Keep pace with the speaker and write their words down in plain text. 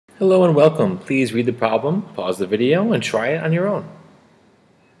Hello and welcome. Please read the problem, pause the video, and try it on your own.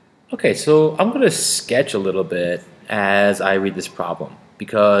 Okay, so I'm going to sketch a little bit as I read this problem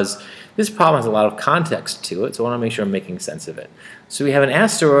because this problem has a lot of context to it, so I want to make sure I'm making sense of it. So we have an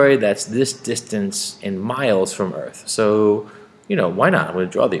asteroid that's this distance in miles from Earth. So, why not? I'm going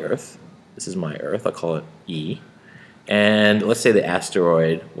to draw the Earth. This is my Earth. I'll call it E. And let's say the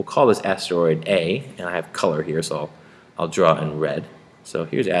asteroid, we'll call this asteroid A, and I have color here, so I'll draw in red. So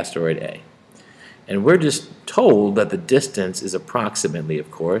here's asteroid A. And we're just told that the distance is approximately, of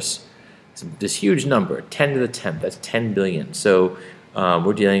course, this huge number, 10 to the 10th. That's 10 billion. So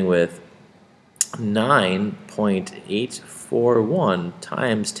we're dealing with 9.841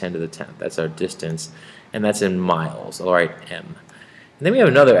 times 10 to the 10th. That's our distance, and that's in miles. All right, M. And then we have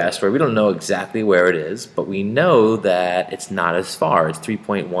another asteroid. We don't know exactly where it is, but we know that it's not as far. It's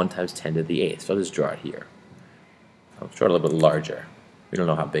 3.1 times 10 to the 8th. So I'll just draw it here. I'll draw it a little bit larger. We don't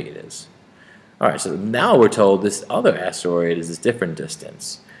know how big it is. All right, so now we're told this other asteroid is this different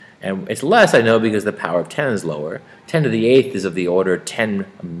distance. And it's less, I know, because the power of 10 is lower. 10 to the 8th is of the order 10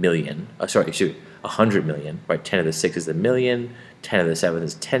 million. 100 million. Right, 10 to the 6th is a million. 10 to the 7th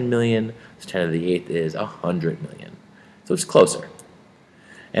is 10 million. So 10 to the 8th is 100 million. So it's closer.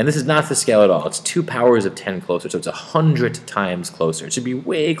 And this is not the scale at all. It's 2 powers of 10 closer, so it's 100 times closer. It should be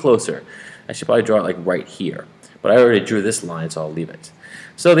way closer. I should probably draw it like right here. But I already drew this line, so I'll leave it.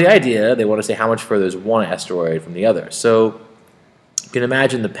 So the idea, they want to say how much further is one asteroid from the other. So you can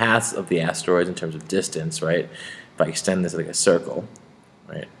imagine the paths of the asteroids in terms of distance, right? If I extend this like a circle,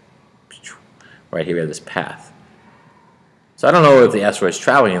 right? Right here we have this path. So I don't know if the asteroid is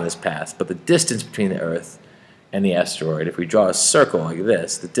traveling in this path, but the distance between the Earth and the asteroid, if we draw a circle like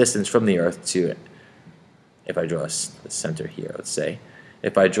this, the distance from the Earth to it, if I draw the center here, let's say,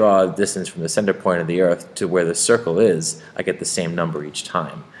 if I draw a distance from the center point of the Earth to where the circle is, I get the same number each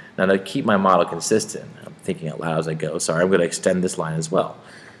time. Now to keep my model consistent, I'm thinking out loud as I go, sorry, I'm going to extend this line as well.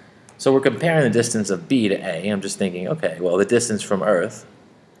 So we're comparing the distance of B to A, and I'm just thinking, okay, well the distance from Earth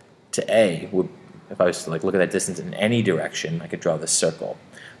to A would, if I was to look at that distance in any direction, I could draw this circle.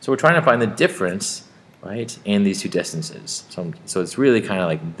 So we're trying to find the difference, right, in these two distances. So it's really kind of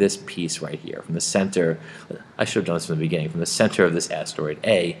like this piece right here, from the center, I should have done this from the beginning, from the center of this asteroid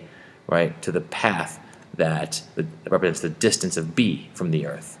A, right, to the path that represents the distance of B from the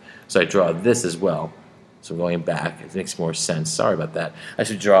Earth. So I draw this as well. So going back, it makes more sense. Sorry about that. I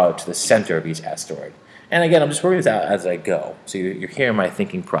should draw it to the center of each asteroid. And again, I'm just working this out as I go. So you're hearing my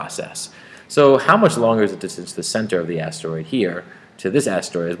thinking process. So how much longer is the distance to the center of the asteroid here to this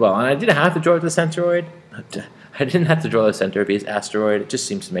asteroid as well? And I didn't have to draw the centroid. I didn't have to draw the center of each asteroid. It just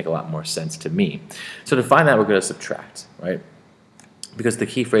seems to make a lot more sense to me. So to find that, we're going to subtract, right? Because the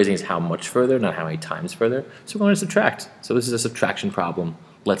key phrasing is how much further, not how many times further. So we're going to subtract. So this is a subtraction problem.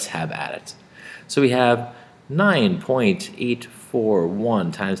 Let's have at it. So we have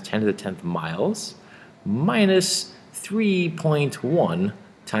 9.841 times 10 to the 10th miles minus 3.1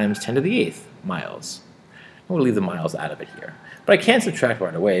 times 10 to the 8th miles. I'm going to leave the miles out of it here. But I can't subtract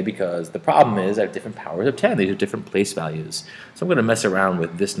right away because the problem is I have different powers of 10. These are different place values. So I'm going to mess around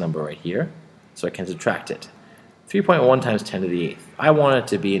with this number right here so I can subtract it. 3.1 times 10 to the 8th. I want it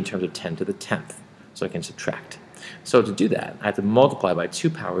to be in terms of 10 to the 10th so I can subtract. So to do that, I have to multiply by 2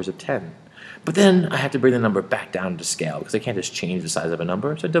 powers of 10. But then I have to bring the number back down to scale because I can't just change the size of a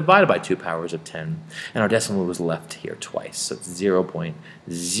number. So I divide it by 2 powers of 10. And our decimal was left here twice. So it's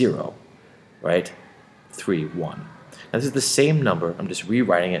 0.0, right? 31. Now this is the same number. I'm just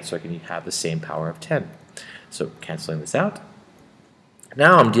rewriting it so I can have the same power of 10. So canceling this out.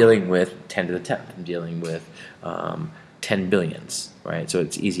 Now I'm dealing with 10 to the 10th. I'm dealing with 10 billions, right? So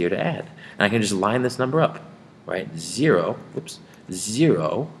it's easier to add. And I can just line this number up, right?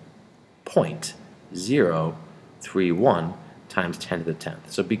 0.031 times 10 to the 10th.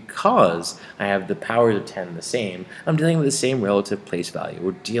 So because I have the powers of 10 the same, I'm dealing with the same relative place value.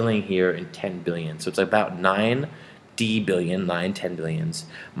 We're dealing here in 10 billion. So it's about 9 billion, 9 10 billions,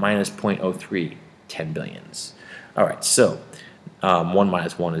 minus 0.03 10 billions. All right, so 1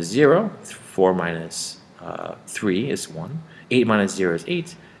 minus 1 is 0, 4 minus 3 is 1, 8 minus 0 is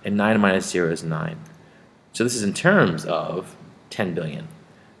 8, and 9 minus 0 is 9. So this is in terms of 10 billion.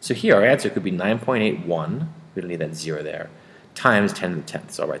 So here our answer could be 9.81, we don't need that 0 there, times 10 to the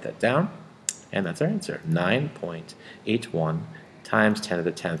 10th. So I'll write that down, and that's our answer, 9.81 times 10 to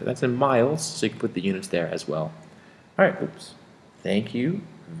the 10th. And that's in miles, so you can put the units there as well. All right, oops. Thank you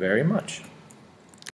very much.